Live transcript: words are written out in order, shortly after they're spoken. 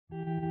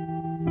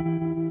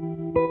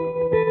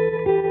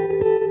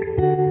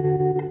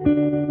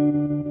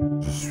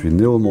suis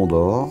né au Mont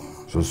d'Or,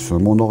 je suis un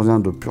Mont-d'Orien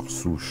de pure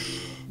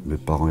souche. Mes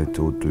parents étaient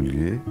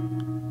hôteliers,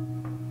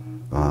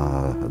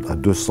 à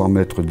 200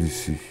 mètres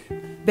d'ici.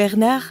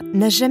 Bernard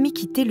n'a jamais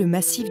quitté le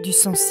massif du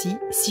Sancy,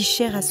 si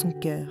cher à son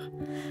cœur.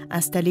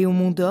 Installé au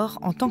Mont d'Or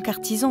en tant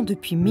qu'artisan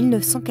depuis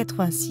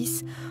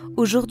 1986,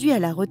 aujourd'hui à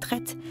la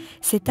retraite,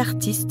 cet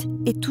artiste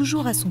est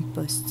toujours à son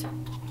poste.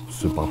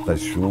 C'est par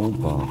passion,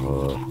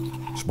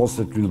 je pense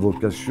que c'est une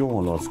vocation.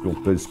 Alors, est-ce qu'on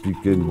peut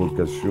expliquer une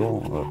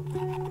vocation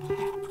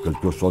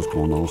quelque chose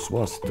qu'on a en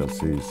soi,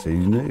 c'est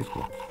inné,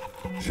 quoi.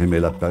 J'aimais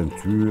la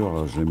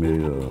peinture, j'aimais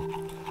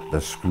la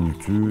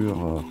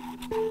sculpture.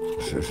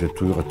 J'ai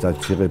toujours été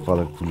attiré par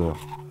la couleur.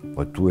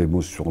 Tout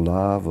émotion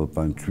lave,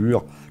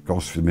 peinture. Quand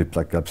je fais mes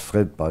plaques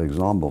abstraites, par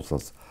exemple, bon,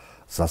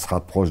 ça se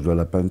rapproche de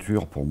la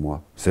peinture pour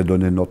moi. C'est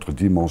donner une autre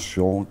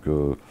dimension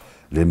que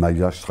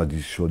l'émaillage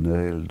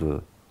traditionnel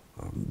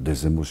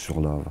des émotions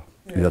lave.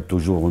 Il y a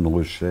toujours une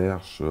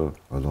recherche.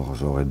 Alors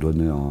j'aurais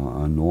donné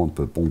un nom un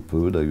peu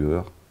pompeux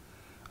d'ailleurs.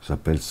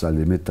 J'appelle ça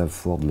les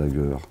métaphores de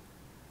l'ailleurs.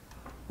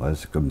 Ouais,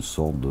 c'est comme une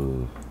sorte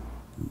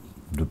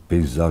de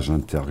paysage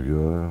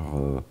intérieur.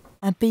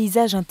 Un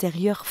paysage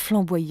intérieur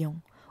flamboyant,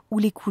 où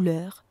les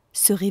couleurs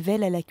se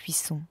révèlent à la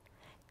cuisson.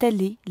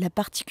 Telle est la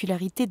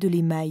particularité de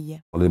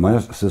l'émail. L'émail,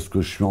 c'est ce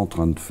que je suis en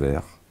train de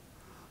faire.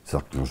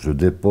 C'est-à-dire que je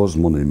dépose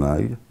mon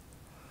émail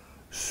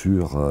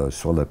sur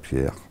la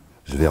pierre.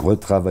 Je vais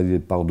retravailler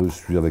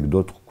par-dessus avec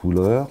d'autres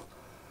couleurs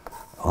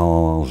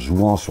en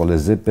jouant sur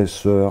les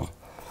épaisseurs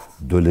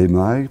de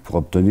l'émail pour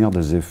obtenir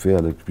des effets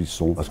à la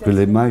cuisson. Parce que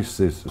l'émail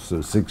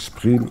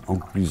s'exprime en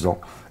cuisant.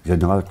 Il y a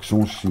une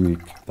réaction chimique.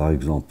 Par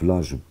exemple,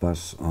 là, je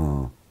passe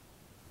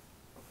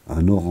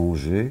un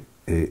orangé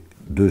et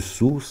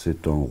dessous,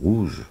 c'est un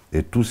rouge.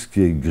 Et tout ce qui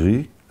est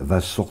gris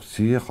va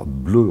sortir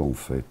bleu, en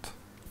fait.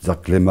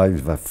 C'est-à-dire que l'émail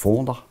va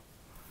fondre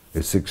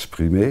et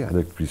s'exprimer à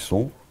la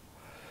cuisson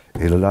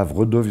et la lave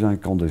redevient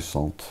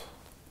incandescente.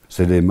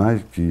 C'est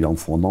l'émail qui, en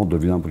fondant,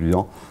 devient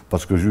brillant,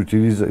 parce que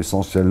j'utilise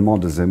essentiellement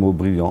des émaux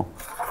brillants.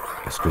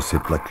 Parce que ces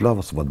plaques-là,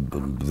 ça va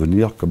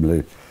devenir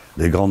comme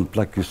les grandes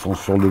plaques qui sont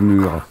sur le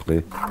mur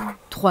après.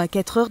 3 à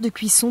 4 heures de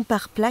cuisson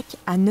par plaque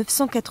à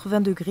 980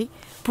 degrés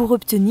pour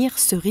obtenir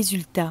ce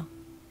résultat.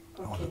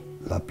 Alors,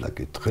 la plaque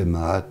est très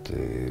mate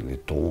et les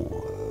tons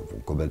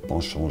vont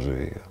complètement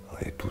changer.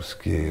 Et tout ce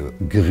qui est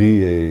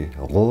gris et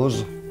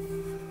rose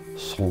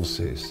sont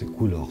ces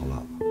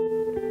couleurs-là.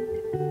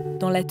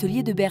 Dans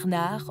l'atelier de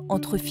Bernard,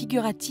 entre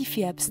figuratif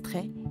et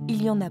abstrait,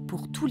 il y en a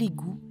pour tous les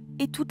goûts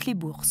et toutes les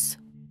bourses.